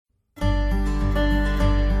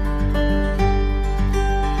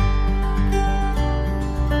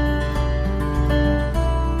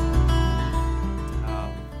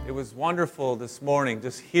wonderful this morning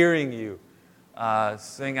just hearing you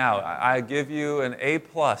sing out. I give you an A+,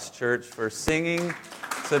 church, for singing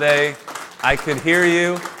today. I could hear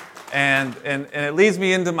you, and it leads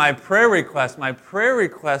me into my prayer request. My prayer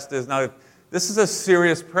request is, now, this is a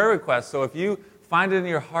serious prayer request, so if you find it in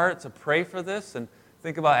your heart to pray for this and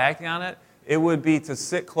think about acting on it, it would be to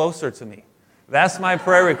sit closer to me. That's my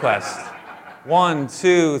prayer request. 1,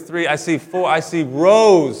 2, 3, I see 4, I see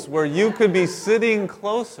rows where you could be sitting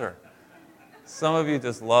closer. Some of you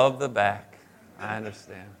just love the back. I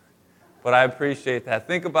understand. But I appreciate that.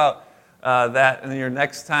 Think about that in your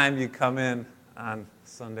next time you come in on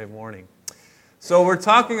Sunday morning. So we're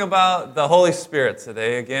talking about the Holy Spirit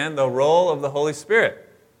today. Again, the role of the Holy Spirit.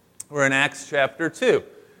 We're in Acts chapter 2.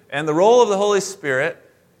 And the role of the Holy Spirit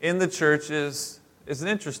in the church is an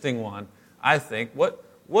interesting one, I think. What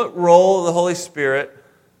role the Holy Spirit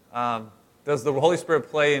does the Holy Spirit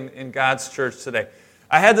play in God's church today?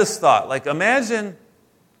 I had this thought, like imagine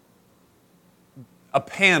a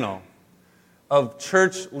panel of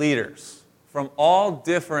church leaders from all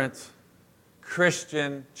different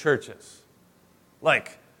Christian churches,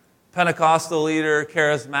 like Pentecostal leader,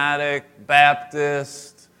 Charismatic,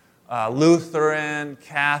 Baptist, Lutheran,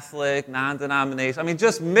 Catholic, non-denominational. I mean,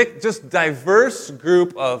 just diverse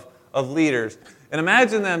group of leaders. And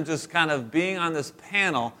imagine them just kind of being on this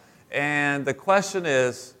panel, and the question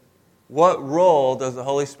is, what role does the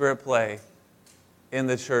Holy Spirit play in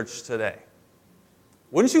the church today?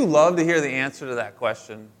 Wouldn't you love to hear the answer to that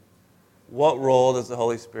question? What role does the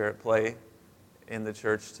Holy Spirit play in the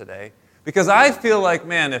church today? Because I feel like,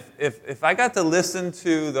 man, if I got to listen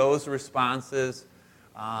to those responses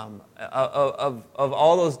of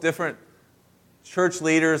all those different church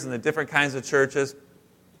leaders and the different kinds of churches,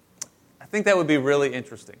 I think that would be really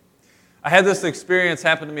interesting. I had this experience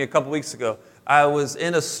happen to me a couple weeks ago. I was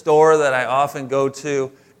in a store that I often go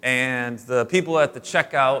to, and the people at the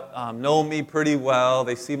checkout know me pretty well.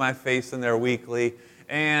 They see my face in there weekly.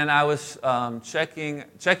 And I was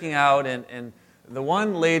checking out, and the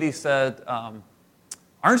one lady said,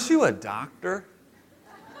 "Aren't you a doctor?"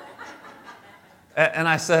 And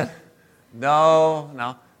I said,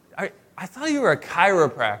 No. I thought you were a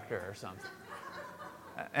chiropractor or something.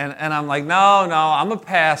 And I'm like, no, I'm a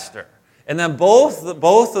pastor. And then both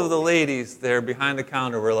of the ladies there behind the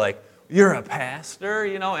counter were like, "You're a pastor?"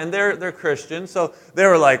 And they're Christian, so they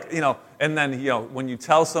were like, and then, when you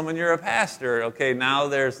tell someone you're a pastor, okay, now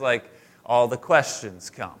there's like all the questions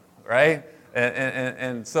come, right?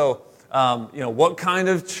 And so, what kind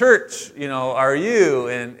of church, are you?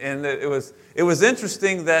 And it was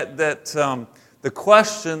interesting that the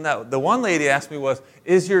question that the one lady asked me was,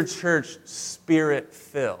 "Is your church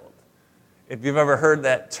Spirit-filled?" If you've ever heard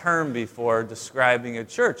that term before describing a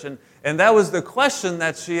church. And that was the question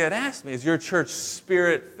that she had asked me, is your church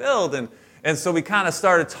Spirit-filled? And so we kind of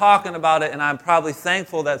started talking about it, and I'm probably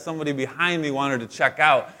thankful that somebody behind me wanted to check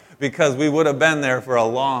out, because we would have been there for a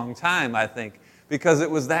long time, I think, because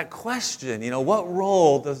it was that question, what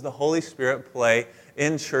role does the Holy Spirit play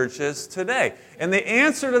in churches today? And the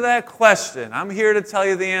answer to that question, I'm here to tell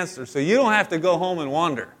you the answer, so you don't have to go home and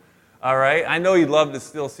wonder. All right? I know you'd love to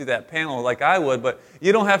still see that panel like I would, but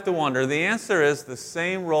you don't have to wonder. The answer is the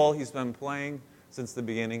same role He's been playing since the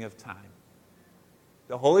beginning of time.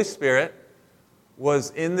 The Holy Spirit was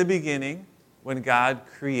in the beginning when God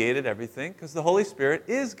created everything, because the Holy Spirit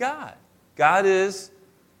is God. God is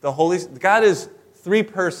three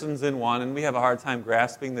persons in one, and we have a hard time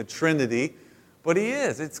grasping the Trinity, but He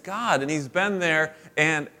is. It's God, and He's been there,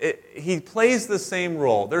 and He plays the same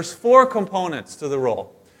role. There's 4 components to the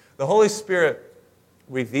role. The Holy Spirit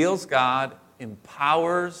reveals God,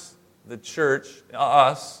 empowers the church,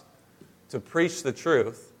 us, to preach the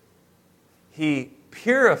truth. He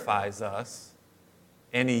purifies us,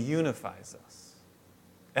 and He unifies us.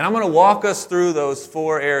 And I'm going to walk us through those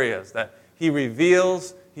 4 areas, that He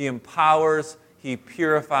reveals, He empowers, He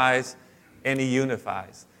purifies, and He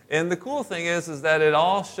unifies. And the cool thing is that it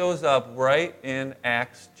all shows up right in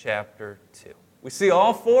Acts chapter 2. We see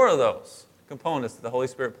all 4 of those components that the Holy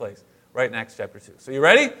Spirit plays right in Acts chapter 2. So you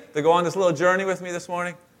ready to go on this little journey with me this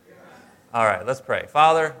morning? Yeah. All right, let's pray.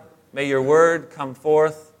 Father, may your word come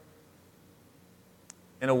forth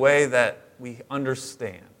in a way that we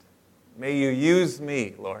understand. May you use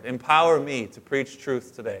me, Lord. Empower me to preach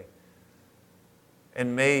truth today.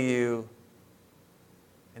 And may you,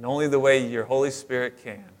 in only the way your Holy Spirit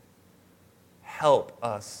can, help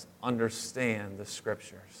us understand the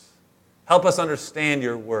Scriptures. Help us understand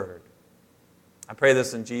your word. I pray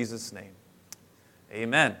this in Jesus' name.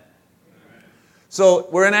 Amen. So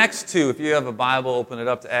we're in Acts 2. If you have a Bible, open it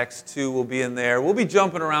up to Acts 2. We'll be in there. We'll be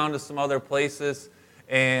jumping around to some other places.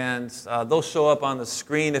 And they'll show up on the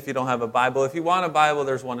screen if you don't have a Bible. If you want a Bible,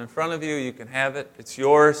 there's one in front of you. You can have it. It's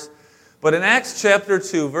yours. But in Acts chapter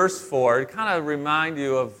 2, verse 4, to kind of remind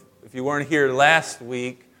you of, if you weren't here last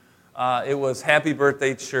week, it was Happy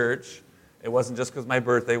Birthday Church. It wasn't just because my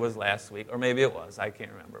birthday was last week, or maybe it was. I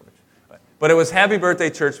can't remember. But it was Happy Birthday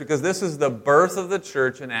Church because this is the birth of the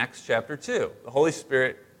church in Acts chapter 2. The Holy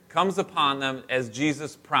Spirit comes upon them as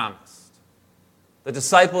Jesus promised. The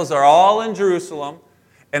disciples are all in Jerusalem,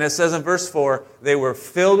 and it says in verse 4, they were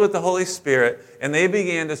filled with the Holy Spirit, and they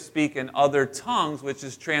began to speak in other tongues, which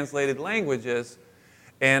is translated languages.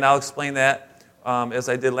 And I'll explain that as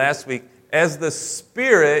I did last week, as the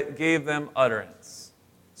Spirit gave them utterance.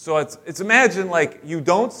 So it's imagine like you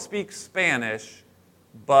don't speak Spanish,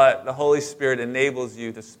 but the Holy Spirit enables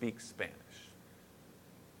you to speak Spanish.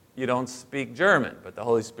 You don't speak German, but the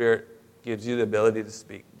Holy Spirit gives you the ability to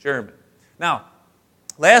speak German. Now,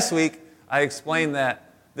 last week I explained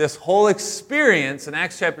that this whole experience in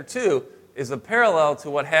Acts chapter 2 is a parallel to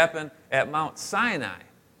what happened at Mount Sinai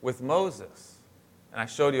with Moses. And I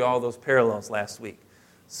showed you all those parallels last week.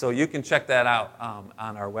 So you can check that out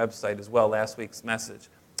on our website as well, last week's message.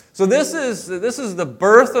 So this is the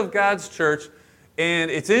birth of God's church.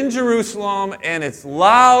 And it's in Jerusalem, and it's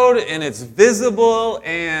loud, and it's visible,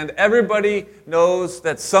 and everybody knows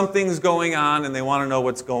that something's going on, and they want to know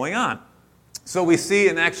what's going on. So we see,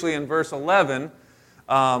 in verse 11,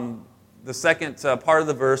 the second part of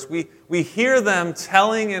the verse, we hear them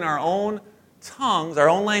telling in our own tongues, our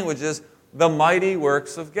own languages, the mighty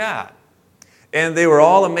works of God. And they were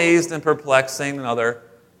all amazed and perplexed, saying to another,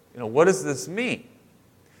 what does this mean?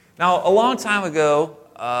 Now, a long time ago,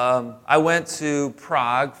 I went to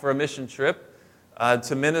Prague for a mission trip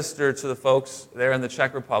to minister to the folks there in the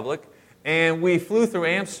Czech Republic, and we flew through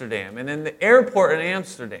Amsterdam. And in the airport in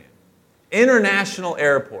Amsterdam, international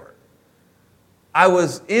airport, I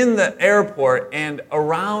was in the airport, and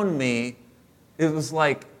around me, it was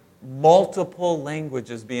like multiple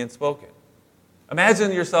languages being spoken.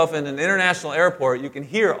 Imagine yourself in an international airport. You can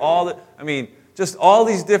hear just all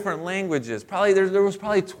these different languages. Probably there was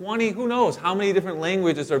probably 20, who knows how many different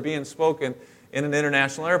languages are being spoken in an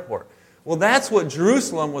international airport. Well, that's what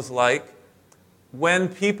Jerusalem was like when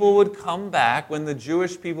people would come back, when the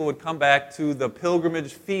Jewish people would come back to the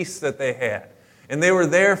pilgrimage feasts that they had. And they were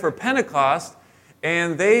there for Pentecost,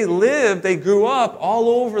 and they grew up all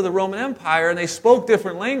over the Roman Empire, and they spoke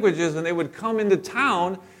different languages, and they would come into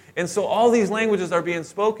town, and so all these languages are being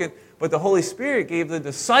spoken. But the Holy Spirit gave the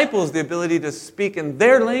disciples the ability to speak in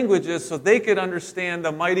their languages so they could understand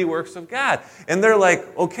the mighty works of God. And they're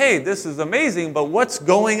like, okay, this is amazing, but what's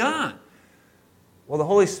going on? Well, the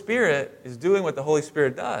Holy Spirit is doing what the Holy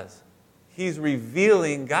Spirit does. He's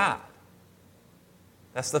revealing God.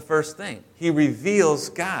 That's the first thing. He reveals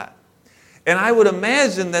God. And I would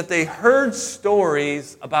imagine that they heard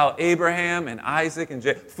stories about Abraham and Isaac and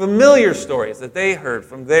Jacob, familiar stories that they heard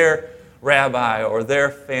from their rabbi or their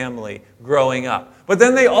family growing up. But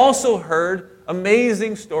then they also heard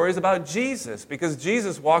amazing stories about Jesus, because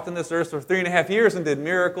Jesus walked on this earth for 3.5 years and did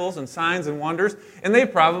miracles and signs and wonders, and they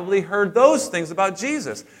probably heard those things about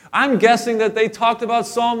Jesus. I'm guessing that they talked about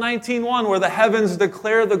Psalm 19:1, where the heavens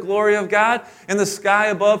declare the glory of God and the sky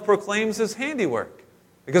above proclaims His handiwork,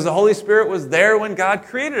 because the Holy Spirit was there when God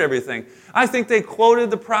created everything. I think they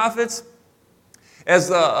quoted the prophets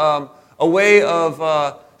as a way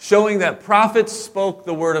of showing that prophets spoke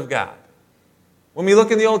the Word of God. When we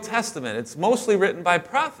look in the Old Testament, it's mostly written by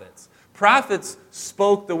prophets. Prophets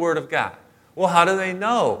spoke the Word of God. Well, how do they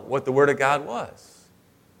know what the Word of God was?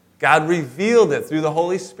 God revealed it through the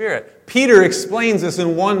Holy Spirit. Peter explains this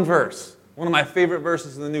in one verse, one of my favorite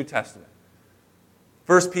verses in the New Testament.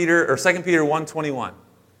 2 Peter 1:21.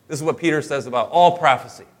 This is what Peter says about all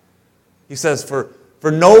prophecy. He says, for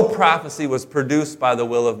no prophecy was produced by the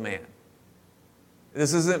will of man.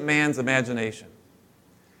 This isn't man's imagination.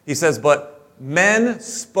 He says, but men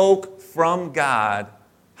spoke from God.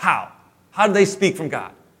 How? How did they speak from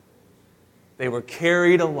God? They were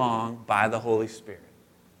carried along by the Holy Spirit.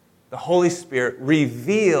 The Holy Spirit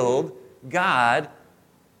revealed God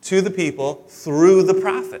to the people through the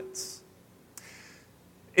prophets.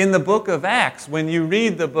 In the book of Acts, when you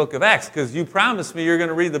read the book of Acts, because you promised me you're going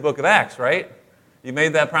to read the book of Acts, right? You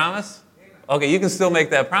made that promise? Okay, you can still make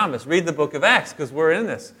that promise. Read the book of Acts, because we're in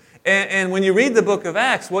this. And when you read the book of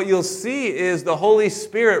Acts, what you'll see is the Holy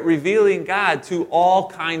Spirit revealing God to all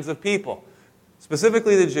kinds of people.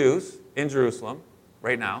 Specifically the Jews in Jerusalem,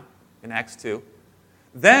 right now, in Acts 2.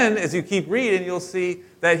 Then, as you keep reading, you'll see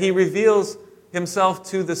that He reveals Himself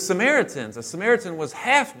to the Samaritans. A Samaritan was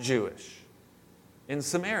half Jewish in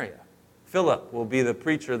Samaria. Philip will be the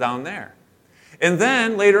preacher down there. And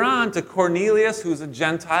then later on to Cornelius, who's a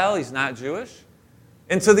Gentile, he's not Jewish,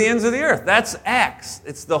 and to the ends of the earth. That's Acts.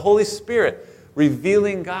 It's the Holy Spirit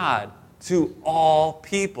revealing God to all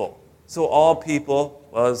people. So all people,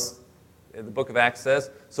 well, as the book of Acts says,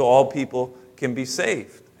 so all people can be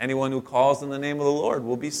saved. Anyone who calls in the name of the Lord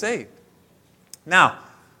will be saved. Now,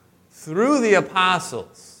 through the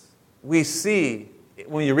apostles, we see,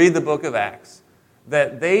 when you read the book of Acts,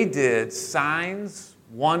 that they did signs,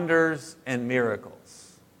 wonders, and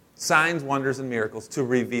miracles. Signs, wonders, and miracles to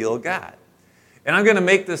reveal God. And I'm going to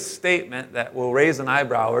make this statement that will raise an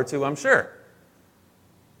eyebrow or two, I'm sure.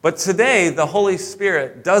 But today, the Holy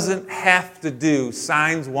Spirit doesn't have to do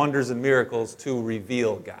signs, wonders, and miracles to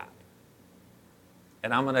reveal God.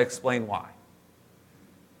 And I'm going to explain why.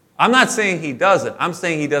 I'm not saying he doesn't. I'm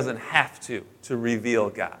saying he doesn't have to reveal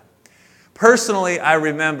God. Personally, I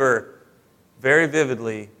remember very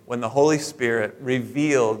vividly when the Holy Spirit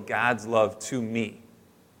revealed God's love to me.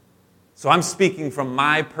 So I'm speaking from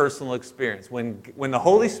my personal experience. When the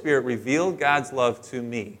Holy Spirit revealed God's love to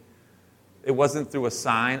me, it wasn't through a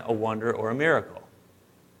sign, a wonder, or a miracle.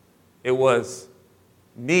 It was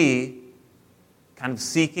me kind of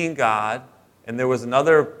seeking God, and there was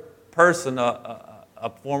another person,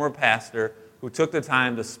 a former pastor, who took the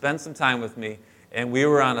time to spend some time with me, and we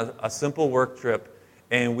were on a simple work trip,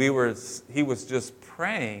 and he was just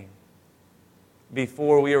praying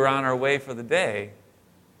before we were on our way for the day,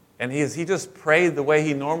 and he just prayed the way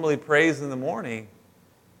he normally prays in the morning.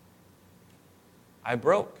 I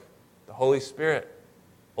broke. The Holy Spirit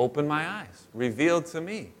opened my eyes, revealed to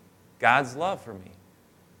me God's love for me.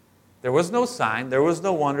 There was no sign, there was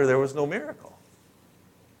no wonder, there was no miracle.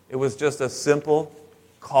 It was just a simple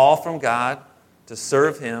call from God to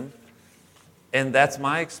serve Him, and that's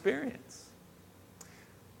my experience.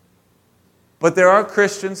 But there are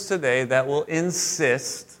Christians today that will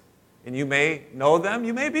insist, and you may know them,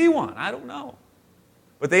 you may be one, I don't know.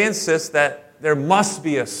 But they insist that there must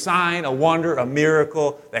be a sign, a wonder, a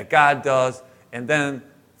miracle that God does, and then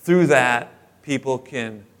through that, people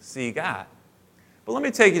can see God. But let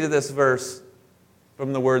me take you to this verse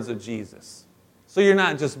from the words of Jesus. So you're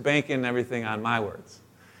not just banking everything on my words.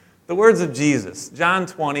 The words of Jesus, John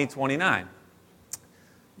 20:29.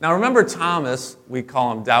 Now remember Thomas, we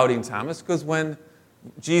call him Doubting Thomas, because when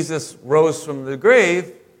Jesus rose from the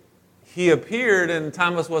grave, he appeared and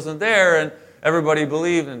Thomas wasn't there, and everybody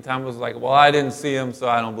believed, and Thomas was like, well, I didn't see him, so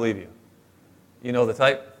I don't believe you. You know the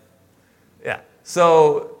type? Yeah.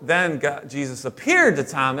 So then Jesus appeared to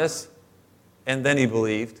Thomas, and then he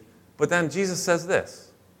believed. But then Jesus says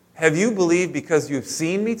this, have you believed because you've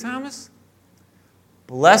seen me, Thomas?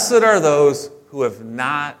 Blessed are those who have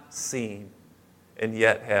not seen and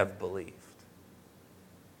yet have believed.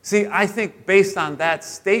 See, I think based on that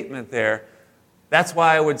statement there, that's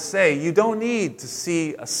why I would say you don't need to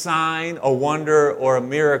see a sign, a wonder, or a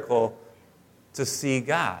miracle to see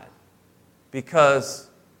God. Because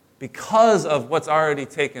of what's already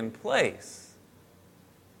taken place.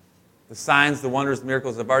 The signs, the wonders, the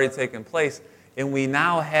miracles have already taken place, and we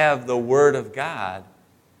now have the Word of God.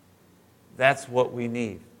 That's what we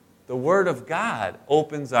need. The Word of God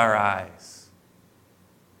opens our eyes.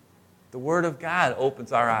 The Word of God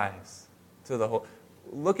opens our eyes to the whole.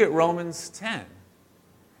 Look at Romans 10.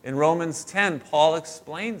 In Romans 10, Paul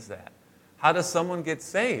explains that. How does someone get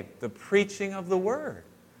saved? The preaching of the Word.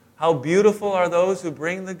 How beautiful are those who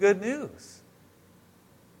bring the good news.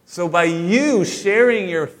 So by you sharing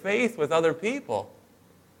your faith with other people,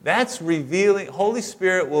 that's revealing, Holy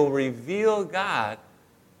Spirit will reveal God,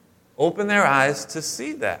 open their eyes to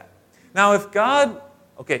see that. Now if God,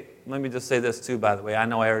 okay, let me just say this too, by the way. I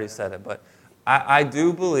know I already said it, but I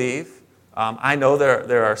do believe, I know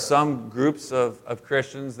there are some groups of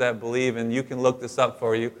Christians that believe, and you can look this up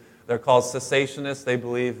for you, they're called cessationists. They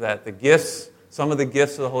believe that the gifts, some of the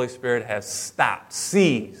gifts of the Holy Spirit have stopped,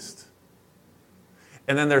 ceased.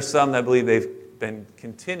 And then there's some that believe they've been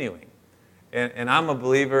continuing. And I'm a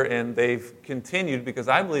believer, and they've continued because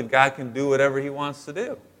I believe God can do whatever He wants to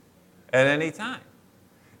do at any time.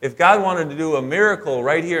 If God wanted to do a miracle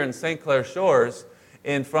right here in St. Clair Shores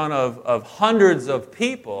in front of hundreds of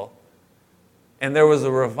people, and there was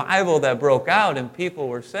a revival that broke out and people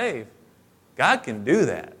were saved, God can do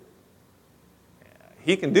that.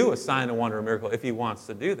 He can do a sign, a wonder, a miracle if He wants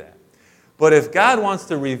to do that. But if God wants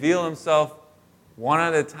to reveal Himself one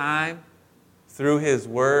at a time through His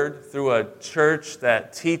Word, through a church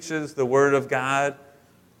that teaches the Word of God,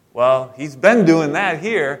 well, He's been doing that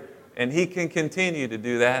here, and He can continue to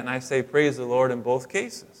do that, and I say praise the Lord in both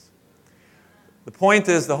cases. The point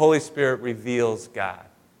is the Holy Spirit reveals God.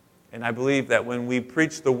 And I believe that when we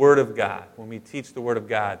preach the Word of God, when we teach the Word of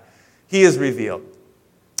God, He is revealed.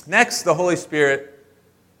 Next, the Holy Spirit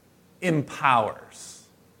empowers.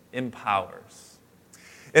 Empowers.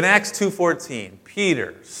 In Acts 2:14,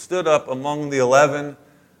 Peter stood up among the 11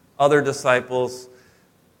 other disciples,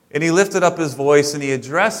 and he lifted up his voice and he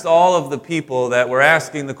addressed all of the people that were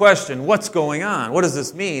asking the question, what's going on? What does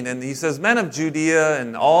this mean? And he says, men of Judea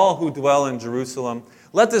and all who dwell in Jerusalem,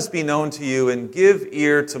 let this be known to you and give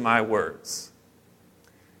ear to my words.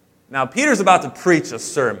 Now, Peter's about to preach a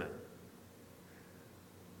sermon.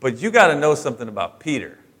 But you got to know something about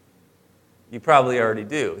Peter. You probably already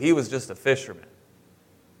do. He was just a fisherman.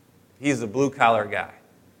 He's a blue-collar guy.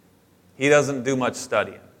 He doesn't do much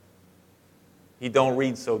studying. He don't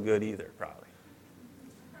read so good either, probably.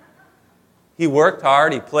 He worked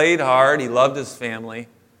hard, he played hard, he loved his family,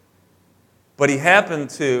 but he happened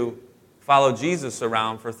to follow Jesus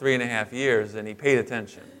around for 3.5 years, and he paid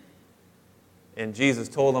attention. And Jesus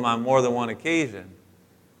told him on more than one occasion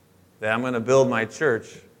that I'm going to build my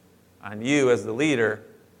church on you as the leader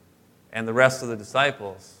and the rest of the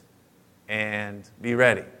disciples, and be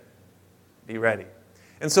ready. Be ready.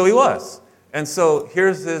 And so he was. And so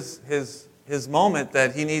here's his moment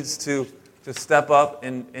that he needs to step up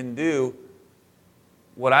and do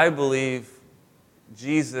what I believe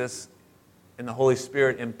Jesus and the Holy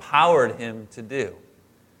Spirit empowered him to do.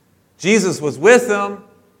 Jesus was with him,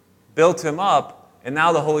 built him up, and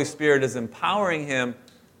now the Holy Spirit is empowering him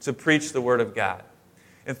to preach the Word of God.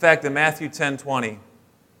 In fact, in Matthew 10:20,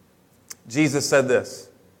 Jesus said this,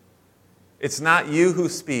 it's not you who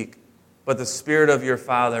speak, but the Spirit of your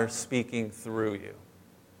Father speaking through you.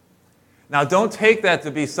 Now, don't take that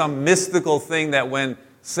to be some mystical thing that when,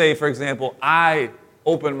 say, for example, I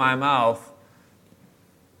open my mouth,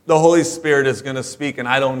 the Holy Spirit is going to speak and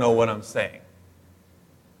I don't know what I'm saying.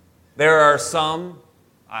 There are some,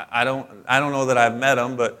 I don't know that I've met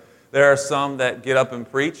them, but there are some that get up and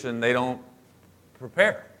preach and they don't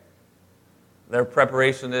prepare. Their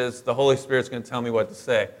preparation is the Holy Spirit's going to tell me what to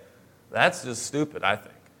say. That's just stupid, I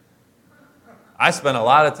think. I spend a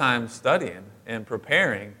lot of time studying and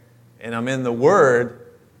preparing, and I'm in the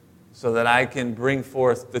Word so that I can bring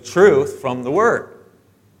forth the truth from the Word.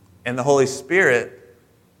 And the Holy Spirit,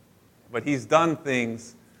 but He's done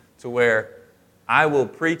things to where I will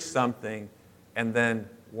preach something, and then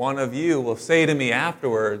one of you will say to me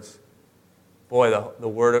afterwards, boy, the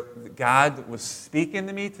Word of God was speaking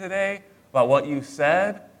to me today about what you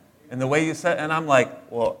said and the way you said, and I'm like,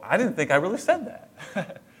 well, I didn't think I really said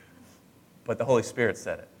that. But the Holy Spirit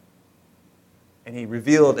said it. And He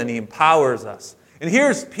revealed and He empowers us. And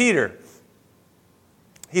here's Peter.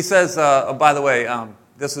 He says, by the way,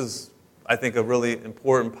 this is, I think, a really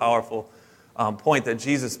important, powerful point that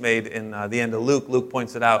Jesus made in the end of Luke. Luke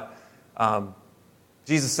points it out.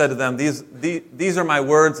 Jesus said to them, these are my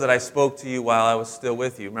words that I spoke to you while I was still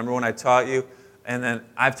with you. Remember when I taught you? And then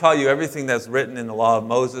I've taught you everything that's written in the law of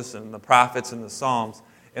Moses and the prophets and the Psalms.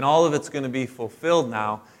 And all of it's going to be fulfilled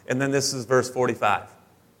now. And then this is verse 45.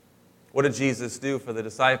 What did Jesus do for the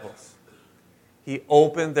disciples? He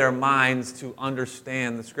opened their minds to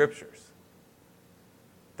understand the Scriptures.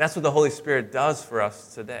 That's what the Holy Spirit does for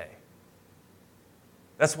us today.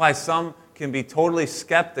 That's why some can be totally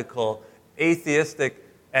skeptical, atheistic,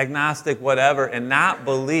 agnostic, whatever, and not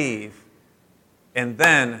believe. And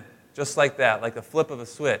then, just like that, like a flip of a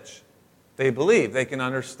switch, they believe, they can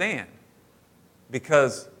understand.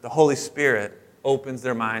 Because the Holy Spirit opens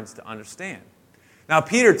their minds to understand. Now,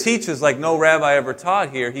 Peter teaches like no rabbi ever taught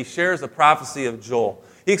here. He shares a prophecy of Joel.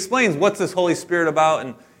 He explains what's this Holy Spirit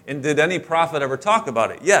about, and did any prophet ever talk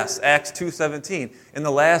about it? Yes, Acts 2:17. In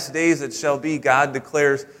the last days it shall be, God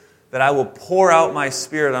declares, that I will pour out my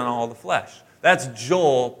Spirit on all the flesh. That's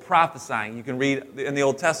Joel prophesying. You can read in the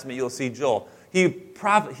Old Testament, you'll see Joel. He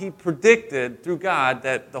predicted through God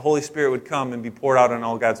that the Holy Spirit would come and be poured out on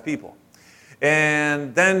all God's people.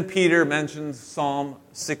 And then Peter mentions Psalm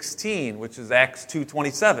 16, which is Acts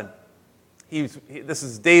 2:27. This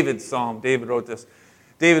is David's psalm. David wrote this.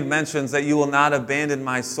 David mentions that you will not abandon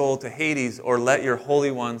my soul to Hades or let your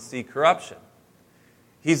Holy One see corruption.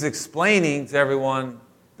 He's explaining to everyone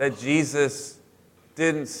that Jesus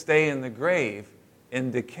didn't stay in the grave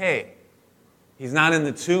in decay. He's not in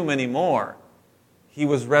the tomb anymore. He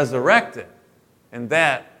was resurrected, and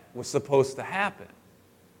that was supposed to happen.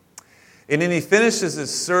 And then he finishes his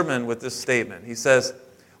sermon with this statement. He says,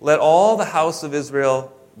 let all the house of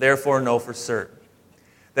Israel therefore know for certain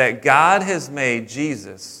that God has made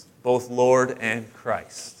Jesus both Lord and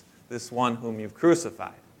Christ, this one whom you've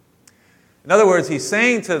crucified. In other words, he's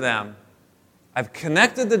saying to them, I've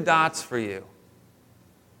connected the dots for you.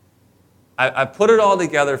 I put it all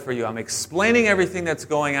together for you. I'm explaining everything that's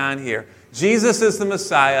going on here. Jesus is the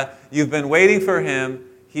Messiah. You've been waiting for him.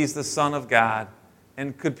 He's the Son of God.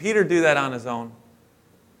 And could Peter do that on his own?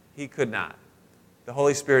 He could not. The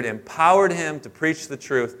Holy Spirit empowered him to preach the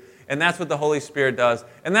truth. And that's what the Holy Spirit does.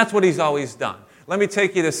 And that's what he's always done. Let me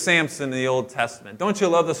take you to Samson in the Old Testament. Don't you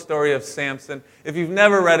love the story of Samson? If you've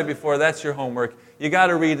never read it before, that's your homework. You got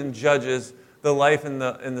to read in Judges the life and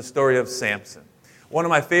the story of Samson. One of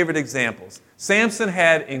my favorite examples. Samson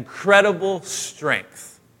had incredible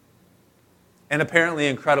strength and apparently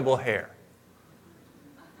incredible hair.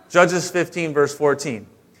 Judges 15, verse 14.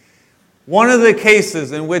 One of the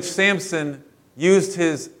cases in which Samson used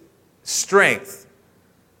his strength,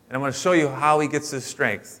 and I'm going to show you how he gets his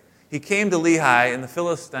strength. He came to Lehi, and the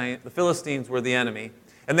Philistines were the enemy,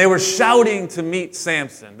 and they were shouting to meet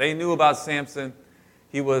Samson. They knew about Samson.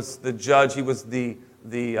 He was the judge. He was the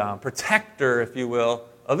protector, if you will,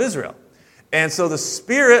 of Israel. And so the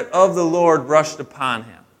Spirit of the Lord rushed upon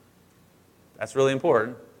him. That's really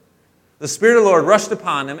important. The Spirit of the Lord rushed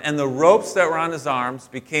upon him, and the ropes that were on his arms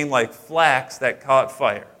became like flax that caught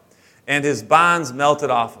fire. And his bonds melted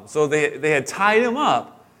off him. So they had tied him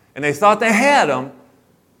up, and they thought they had him,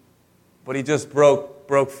 but he just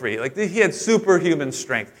broke free. Like he had superhuman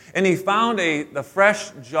strength. And he found the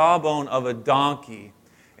fresh jawbone of a donkey,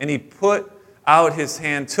 and he put out his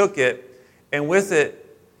hand, took it, and with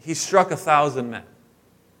it, he struck 1,000 men.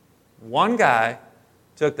 One guy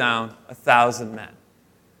took down 1,000 men.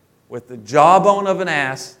 With the jawbone of an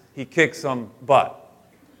ass, he kicked some butt.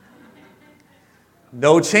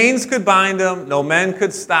 No chains could bind him. No men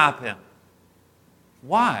could stop him.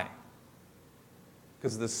 Why?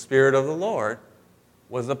 Because the Spirit of the Lord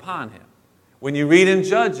was upon him. When you read in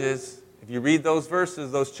Judges, if you read those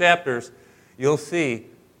verses, those chapters, you'll see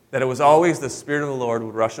that it was always the Spirit of the Lord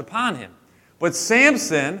would rush upon him. But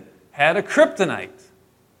Samson had a kryptonite.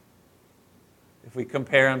 If we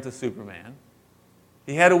compare him to Superman,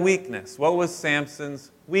 he had a weakness. What was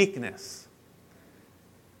Samson's weakness?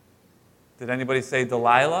 Did anybody say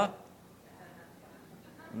Delilah?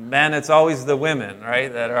 Men, it's always the women,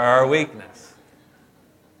 right, that are our weakness.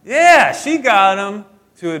 Yeah, she got him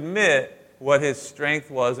to admit what his strength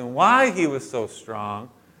was and why he was so strong.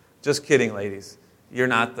 Just kidding, ladies. You're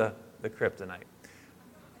not the kryptonite.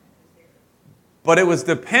 But it was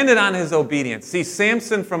dependent on his obedience. See,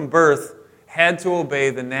 Samson from birth had to obey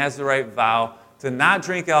the Nazirite vow to not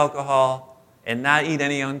drink alcohol and not eat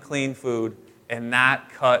any unclean food and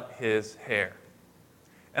not cut his hair.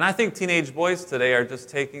 And I think teenage boys today are just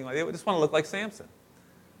they just want to look like Samson.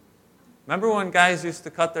 Remember when guys used to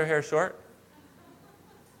cut their hair short?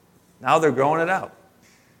 Now they're growing it out.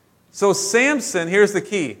 So Samson, here's the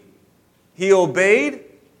key. He obeyed,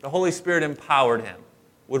 the Holy Spirit empowered him,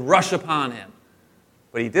 would rush upon him.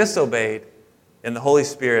 But he disobeyed, and the Holy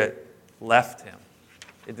Spirit left him.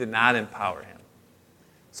 It did not empower him.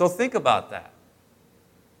 So think about that.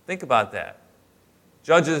 Think about that.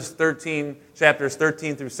 Judges 13, chapters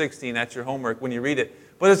 13 through 16, that's your homework when you read it.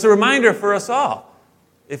 But it's a reminder for us all.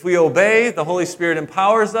 If we obey, the Holy Spirit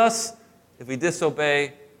empowers us. If we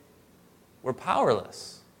disobey, we're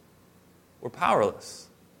powerless. We're powerless.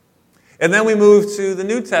 And then we move to the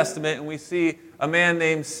New Testament and we see a man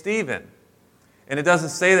named Stephen. And it doesn't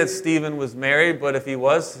say that Stephen was married, but if he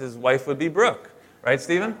was, his wife would be Brooke. Right,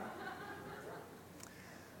 Stephen?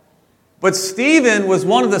 But Stephen was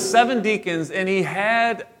one of the 7 deacons, and he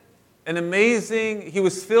had he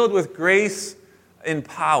was filled with grace and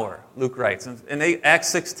power, Luke writes. In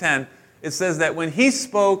Acts 6:10, it says that when he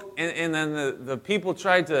spoke, and then the people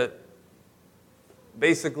tried to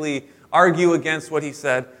basically argue against what he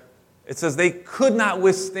said, it says they could not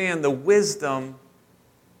withstand the wisdom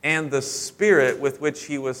and the spirit with which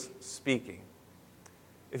he was speaking.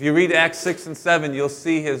 If you read Acts 6 and 7, you'll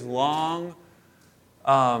see his long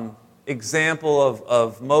example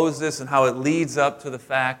of Moses and how it leads up to the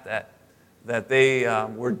fact that they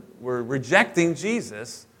were rejecting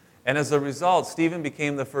Jesus. And as a result, Stephen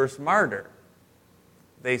became the first martyr.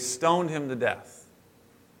 They stoned him to death.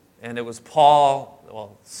 And it was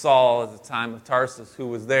Saul at the time of Tarsus, who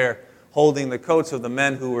was there holding the coats of the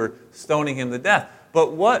men who were stoning him to death.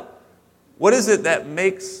 But what is it that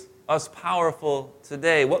makes us powerful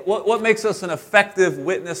today? What makes us an effective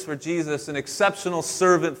witness for Jesus, an exceptional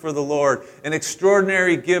servant for the Lord, an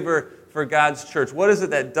extraordinary giver for God's church? What is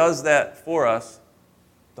it that does that for us?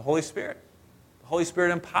 The Holy Spirit. The Holy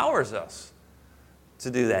Spirit empowers us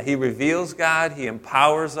to do that. He reveals God, He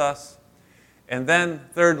empowers us, and then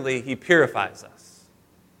thirdly, He purifies us.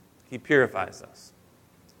 He purifies us.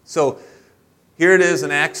 So here it is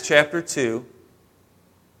in Acts chapter 2,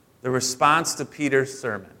 the response to Peter's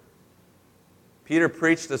sermon. Peter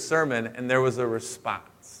preached a sermon, and there was a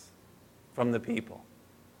response from the people.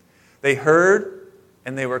 They heard,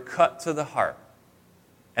 and they were cut to the heart.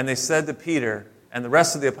 And they said to Peter and the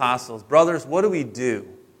rest of the apostles, "Brothers, what do we do?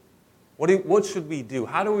 What should we do?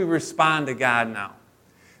 How do we respond to God now?"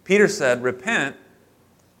 Peter said, "Repent."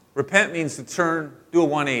 Repent means to do a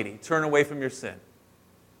 180, turn away from your sin.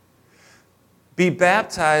 "Be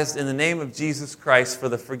baptized in the name of Jesus Christ for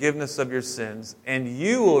the forgiveness of your sins, and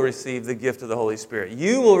you will receive the gift of the Holy Spirit."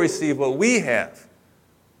 You will receive what we have.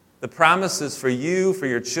 The promises for you, for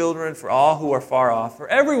your children, for all who are far off, for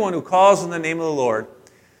everyone who calls in the name of the Lord,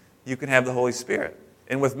 you can have the Holy Spirit.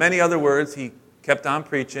 And with many other words, he kept on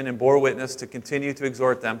preaching and bore witness to continue to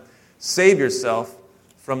exhort them, "Save yourself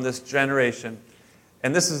from this generation."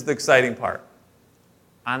 And this is the exciting part.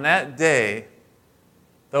 On that day,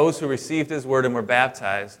 those who received his word and were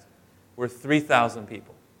baptized were 3,000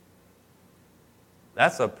 people.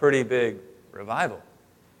 That's a pretty big revival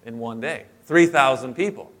in one day. 3,000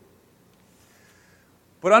 people.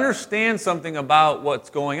 But understand something about what's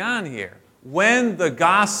going on here. When the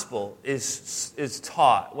gospel is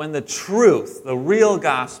taught, when the truth, the real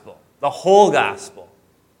gospel, the whole gospel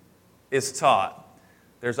is taught,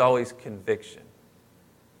 there's always conviction.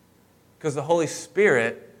 Because the Holy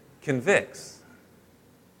Spirit convicts.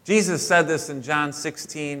 Jesus said this in John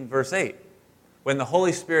 16, verse 8. When the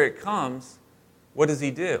Holy Spirit comes, what does he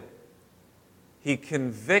do? He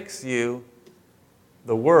convicts you,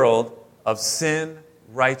 the world, of sin,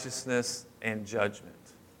 righteousness, and judgment.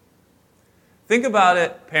 Think about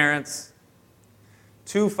it, parents.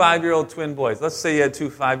 2 5-year-old twin boys. Let's say you had 2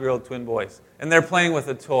 5-year-old twin boys, and they're playing with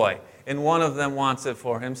a toy, and one of them wants it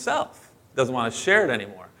for himself. Doesn't want to share it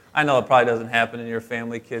anymore. I know it probably doesn't happen in your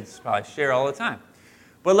family. Kids probably share all the time.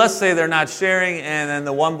 But let's say they're not sharing, and then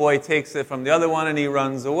the one boy takes it from the other one, and he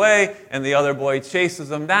runs away, and the other boy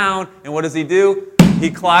chases him down, and what does he do?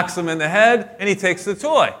 He clocks him in the head, and he takes the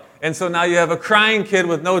toy. And so now you have a crying kid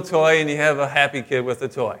with no toy, and you have a happy kid with a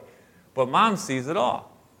toy. But mom sees it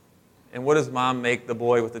all. And what does mom make the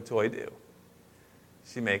boy with the toy do?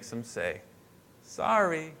 She makes him say,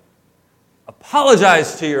 "Sorry.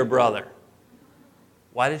 Apologize to your brother."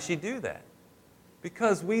 Why does she do that?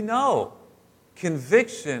 Because we know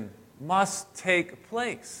conviction must take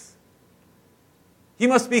place. He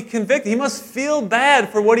must be convicted. He must feel bad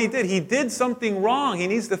for what he did. He did something wrong. He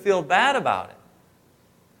needs to feel bad about it.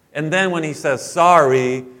 And then when he says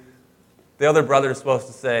sorry, the other brother is supposed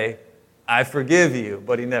to say, "I forgive you,"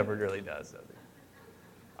 but he never really does it.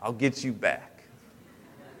 "I'll get you back."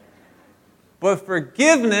 But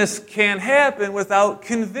forgiveness can't happen without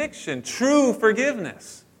conviction, true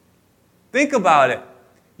forgiveness. Think about it.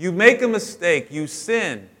 You make a mistake, you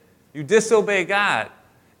sin, you disobey God.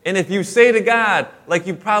 And if you say to God, like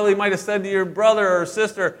you probably might have said to your brother or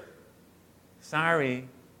sister, "Sorry,"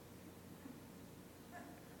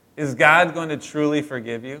 is God going to truly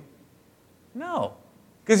forgive you? No.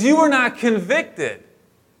 Because you are not convicted.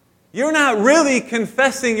 You're not really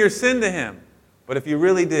confessing your sin to him. But if you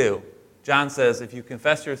really do, John says, if you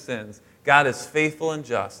confess your sins, God is faithful and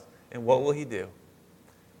just. And what will he do?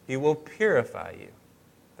 He will purify you.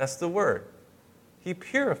 That's the word. He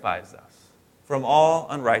purifies us from all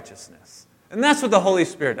unrighteousness. And that's what the Holy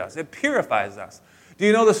Spirit does. It purifies us. Do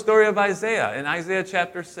you know the story of Isaiah in Isaiah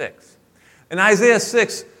chapter 6? In Isaiah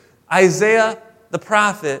 6, Isaiah the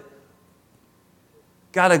prophet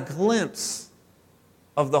got a glimpse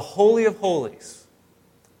of the Holy of Holies,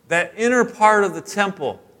 that inner part of the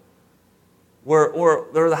temple where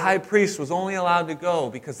the high priest was only allowed to go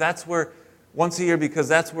because that's where, once a year, because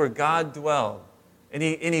that's where God dwelled. And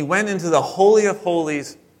he went into the Holy of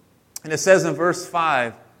Holies, and it says in verse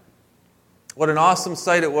 5, what an awesome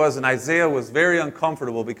sight it was, and Isaiah was very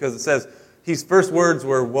uncomfortable because it says, his first words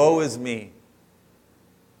were, "Woe is me."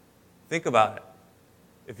 Think about it.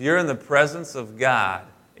 If you're in the presence of God,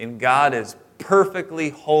 and God is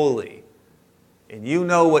perfectly holy, and you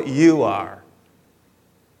know what you are,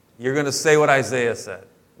 you're going to say what Isaiah said.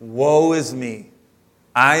 "Woe is me.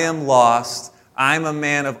 I am lost. I'm a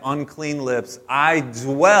man of unclean lips. I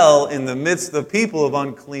dwell in the midst of people of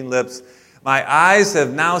unclean lips. My eyes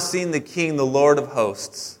have now seen the King, the Lord of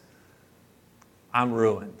hosts." I'm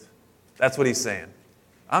ruined. That's what he's saying.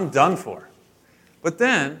 I'm done for. But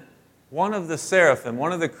then, one of the seraphim,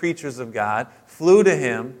 one of the creatures of God, flew to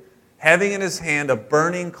him, having in his hand a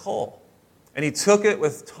burning coal. And he took it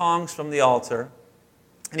with tongs from the altar,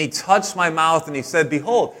 and he touched my mouth, and he said,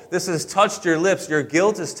 "Behold, this has touched your lips. Your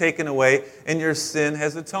guilt is taken away, and your sin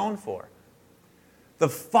has atoned for." The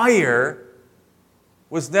fire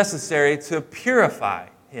was necessary to purify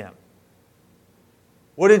him.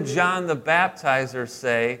 What did John the Baptizer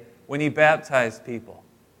say when he baptized people.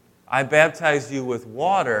 I baptize you with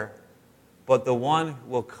water, but the one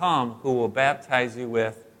will come who will baptize you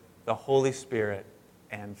with the Holy Spirit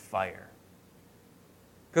and fire.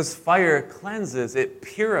 Because fire cleanses, it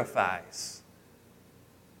purifies.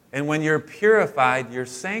 And when you're purified, you're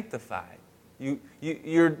sanctified.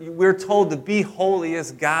 We're told to be holy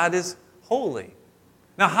as God is holy.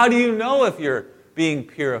 Now, how do you know if you're being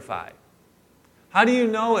purified? How do you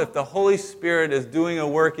know if the Holy Spirit is doing a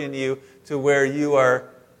work in you to where you are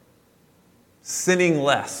sinning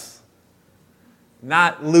less,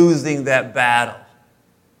 not losing that battle,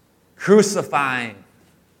 crucifying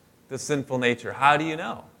the sinful nature? How do you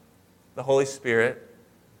know? The Holy Spirit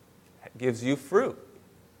gives you fruit.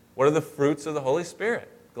 What are the fruits of the Holy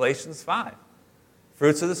Spirit? Galatians 5.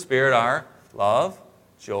 Fruits of the Spirit are love,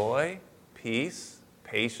 joy, peace,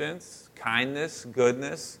 patience, kindness,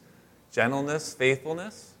 goodness, gentleness,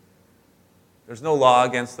 faithfulness. There's no law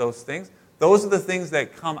against those things. Those are the things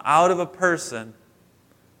that come out of a person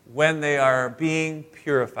when they are being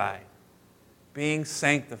purified, being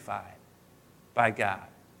sanctified by God,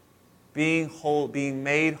 being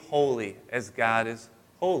made holy as God is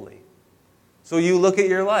holy. So you look at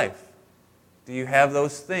your life. Do you have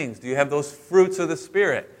those things? Do you have those fruits of the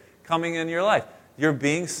Spirit coming in your life? You're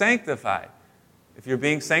being sanctified. If you're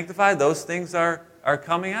being sanctified, those things are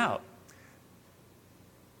coming out.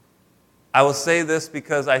 I will say this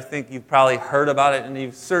because I think you've probably heard about it and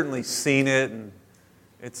you've certainly seen it and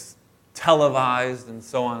it's televised and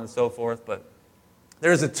so on and so forth, but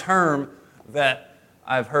there's a term that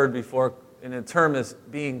I've heard before, and the term is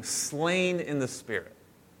being slain in the Spirit.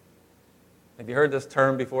 Have you heard this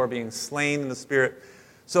term before, being slain in the Spirit?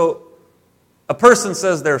 So a person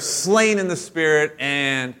says they're slain in the Spirit,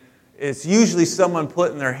 and it's usually someone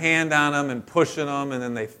putting their hand on them and pushing them, and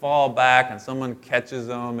then they fall back, and someone catches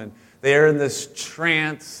them, and they're in this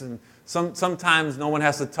trance, and sometimes no one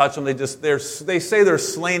has to touch them. They say they're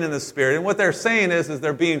slain in the Spirit, and what they're saying is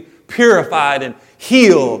they're being purified and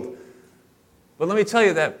healed. But let me tell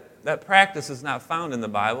you that practice is not found in the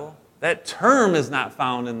Bible. That term is not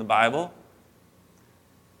found in the Bible.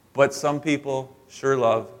 But some people sure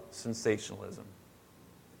love sensationalism.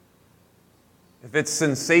 If it's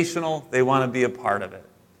sensational, they want to be a part of it.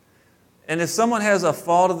 And if someone has a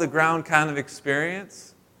fall-to-the-ground kind of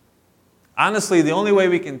experience, honestly, the only way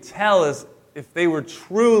we can tell is if they were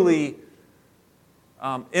truly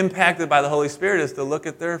impacted by the Holy Spirit is to look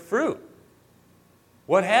at their fruit.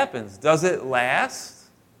 What happens? Does it last?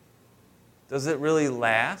 Does it really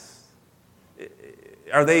last?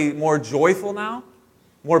 Are they more joyful now?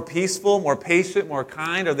 More peaceful, more patient, more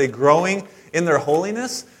kind? Are they growing in their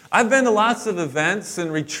holiness? I've been to lots of events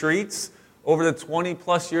and retreats over the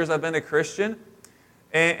 20-plus years I've been a Christian,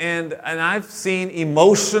 and I've seen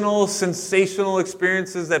emotional, sensational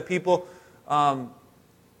experiences that people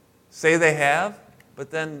say they have,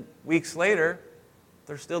 but then weeks later,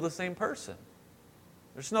 they're still the same person.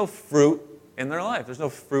 There's no fruit in their life. There's no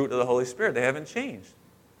fruit of the Holy Spirit. They haven't changed.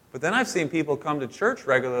 But then I've seen people come to church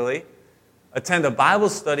regularly, attend a Bible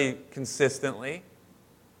study consistently,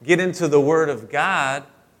 get into the Word of God,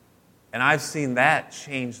 and I've seen that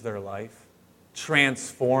change their life,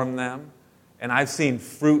 transform them, and I've seen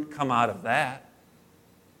fruit come out of that.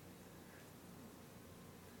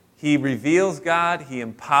 He reveals God, He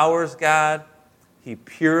empowers God, He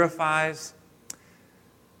purifies.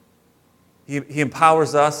 He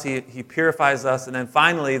empowers us, he purifies us, and then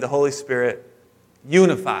finally the Holy Spirit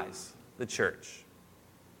unifies the church.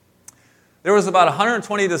 There was about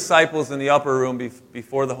 120 disciples in the upper room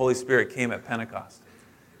before the Holy Spirit came at Pentecost.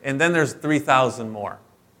 And then there's 3,000 more.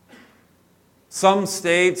 Some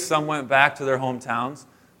stayed, some went back to their hometowns.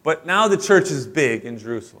 But now the church is big in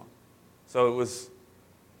Jerusalem. So it was,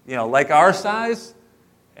 like our size,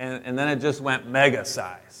 and then it just went mega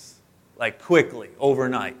size, like quickly,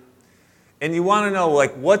 overnight. And you want to know,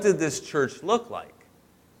 what did this church look like?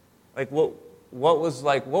 What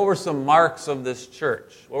were some marks of this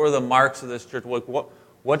church? What were the marks of this church?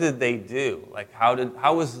 What did they do?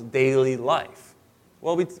 How was daily life?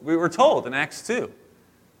 Well, we were told in Acts 2.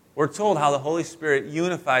 We're told how the Holy Spirit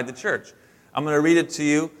unified the church. I'm going to read it to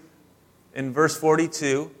you in verse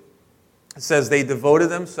 42. It says, they devoted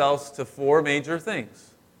themselves to 4 major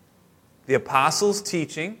things: the apostles'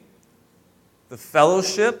 teaching, the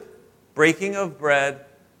fellowship, breaking of bread,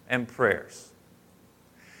 and prayers.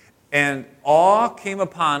 And awe came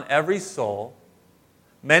upon every soul.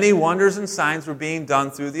 Many wonders and signs were being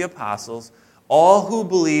done through the apostles. All who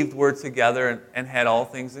believed were together and had all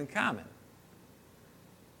things in common.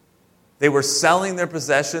 They were selling their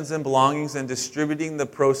possessions and belongings and distributing the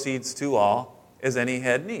proceeds to all as any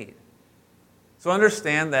had need. So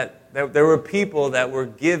understand that there were people that were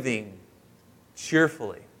giving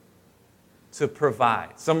cheerfully to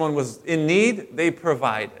provide. Someone was in need, they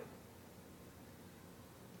provided.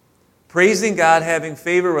 Praising God, having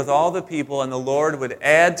favor with all the people, and the Lord would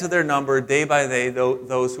add to their number day by day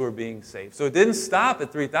those who were being saved. So it didn't stop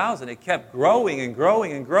at 3,000. It kept growing and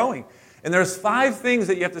growing and growing. And there's 5 things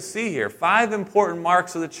that you have to see here, 5 important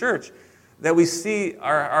marks of the church that we see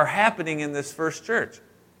are happening in this first church.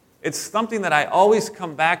 It's something that I always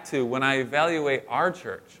come back to when I evaluate our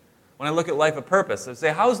church. When I look at Life of Purpose, I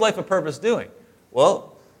say, how's Life of Purpose doing?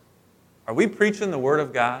 Well, are we preaching the Word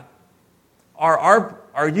of God?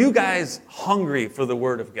 Are you guys hungry for the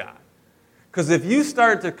Word of God? Because if you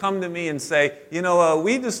start to come to me and say,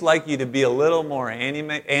 we just like you to be a little more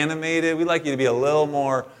animated, we like you to be a little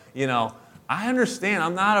more, I understand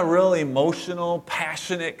I'm not a real emotional,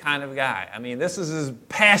 passionate kind of guy. I mean, this is as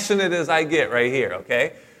passionate as I get right here,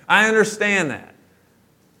 okay? I understand that.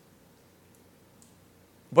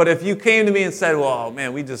 But if you came to me and said, well,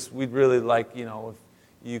 man, we'd really like, if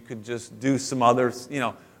you could just do some others,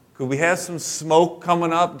 could we have some smoke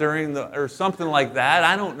coming up or something like that?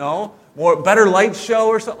 I don't know. Better light show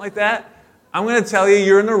or something like that? I'm going to tell you,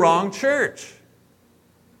 you're in the wrong church.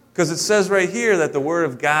 Because it says right here that the Word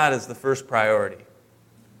of God is the first priority.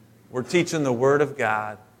 We're teaching the Word of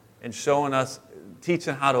God and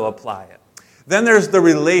teaching how to apply it. Then there's the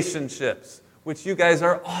relationships, which you guys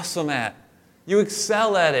are awesome at. You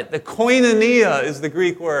excel at it. The koinonia is the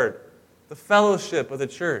Greek word. The fellowship of the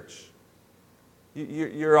church.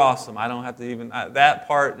 You're awesome. I don't have to even... that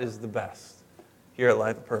part is the best here at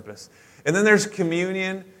Life of Purpose. And then there's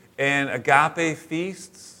communion and agape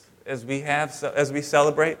feasts as we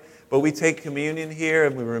celebrate. But we take communion here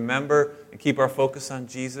and we remember and keep our focus on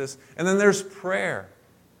Jesus. And then there's prayer.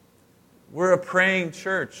 We're a praying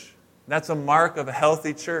church. That's a mark of a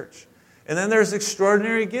healthy church. And then there's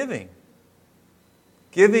extraordinary giving.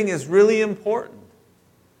 Giving is really important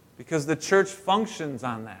because the church functions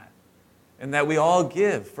on that. And that we all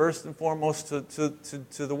give, first and foremost, to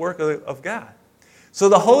the work of God. So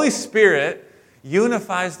the Holy Spirit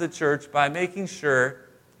unifies the church by making sure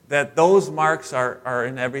that those marks are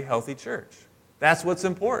in every healthy church. That's what's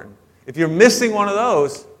important. If you're missing one of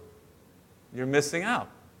those, you're missing out.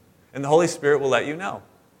 And the Holy Spirit will let you know.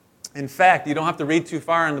 In fact, you don't have to read too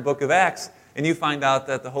far in the book of Acts, and you find out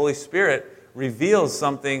that the Holy Spirit reveals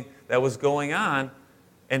something that was going on,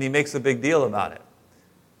 and He makes a big deal about it.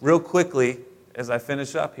 Real quickly, as I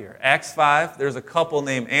finish up here, Acts 5, there's a couple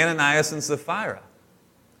named Ananias and Sapphira.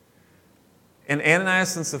 And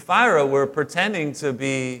Ananias and Sapphira were pretending to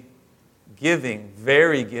be giving,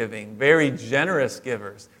 very generous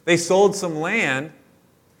givers. They sold some land,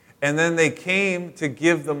 and then they came to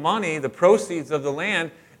give the money, the proceeds of the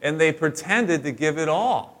land, and they pretended to give it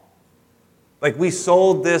all. Like, we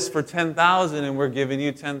sold this for $10,000 and we're giving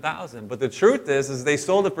you $10,000. But the truth is they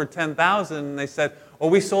sold it for $10,000 and they said, oh,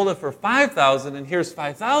 we sold it for $5,000 and here's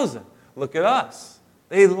 $5,000. Look at us.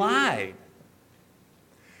 They lied.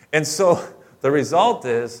 And so the result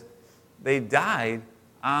is they died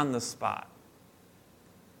on the spot.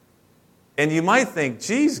 And you might think,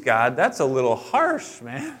 geez, God, that's a little harsh,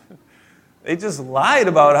 man. They just lied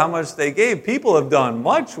about how much they gave. People have done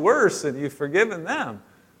much worse and you've forgiven them.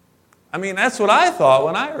 I mean, that's what I thought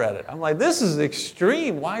when I read it. I'm like, this is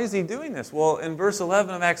extreme. Why is he doing this? Well, in verse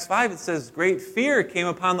 11 of Acts 5, it says, great fear came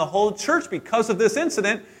upon the whole church because of this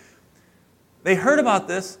incident. They heard about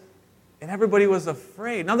this, and everybody was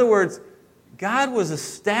afraid. In other words, God was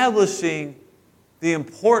establishing the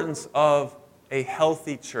importance of a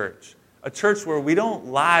healthy church, a church where we don't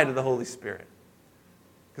lie to the Holy Spirit,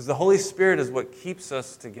 because the Holy Spirit is what keeps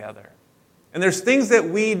us together. And there's things that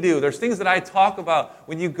we do. There's things that I talk about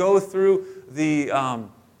when you go through the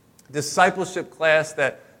discipleship class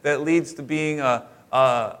that leads to being an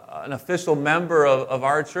official member of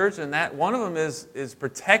our church. And that one of them is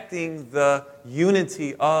protecting the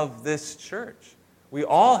unity of this church. We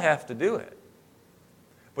all have to do it.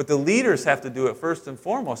 But the leaders have to do it first and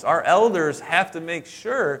foremost. Our elders have to make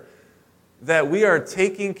sure that we are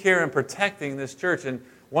taking care and protecting this church. And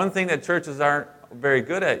one thing that churches aren't very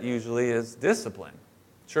good at usually is discipline,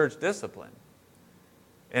 church discipline,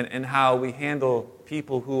 and how we handle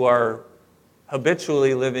people who are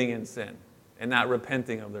habitually living in sin and not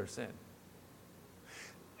repenting of their sin.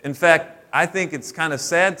 In fact, I think it's kind of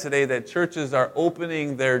sad today that churches are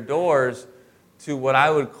opening their doors to what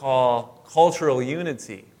I would call cultural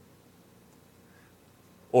unity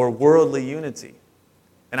or worldly unity.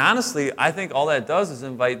 And honestly, I think all that does is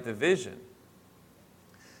invite division.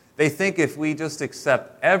 They think if we just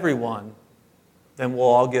accept everyone, then we'll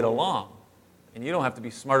all get along. And you don't have to be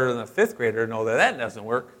smarter than a fifth grader to know that that doesn't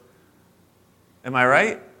work. Am I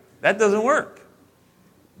right? That doesn't work.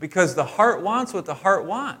 Because the heart wants what the heart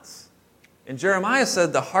wants. And Jeremiah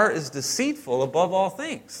said the heart is deceitful above all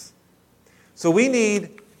things. So we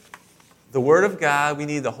need the Word of God, we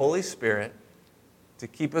need the Holy Spirit to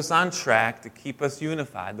keep us on track, to keep us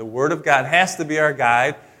unified. The Word of God has to be our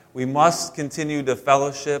guide. We must continue to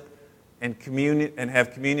fellowship and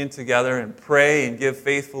have communion together and pray and give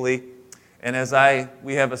faithfully. And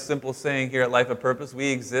we have a simple saying here at Life of Purpose, we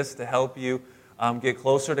exist to help you get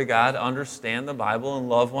closer to God, understand the Bible, and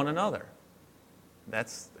love one another.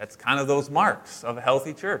 That's kind of those marks of a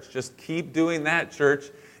healthy church. Just keep doing that, church,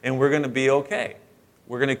 and we're going to be okay.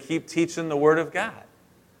 We're going to keep teaching the Word of God.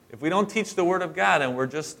 If we don't teach the Word of God, and we're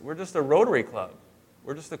just a Rotary Club,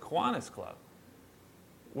 we're just a Kiwanis Club.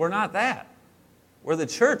 We're not that. We're the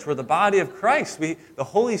church. We're the body of Christ. The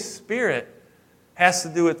Holy Spirit has to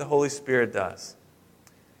do what the Holy Spirit does.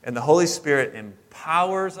 And the Holy Spirit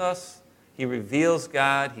empowers us. He reveals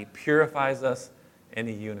God. He purifies us. And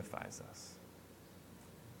He unifies us.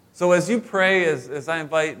 So as you pray, as I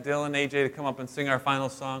invite Dylan and AJ to come up and sing our final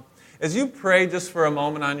song, as you pray just for a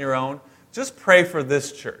moment on your own, just pray for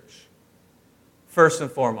this church, first and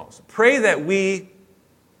foremost. Pray that we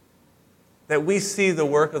see the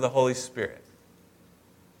work of the Holy Spirit.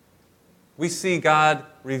 We see God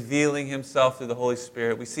revealing Himself through the Holy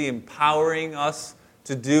Spirit. We see empowering us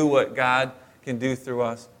to do what God can do through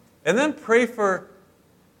us. And then pray for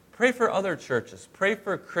other churches. Pray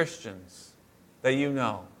for Christians that you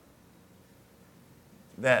know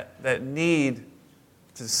that need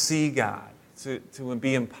to see God, to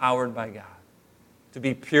be empowered by God, to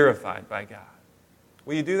be purified by God.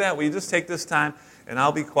 Will you do that? Will you just take this time, and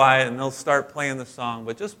I'll be quiet, and they'll start playing the song,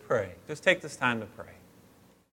 but just pray. Just take this time to pray.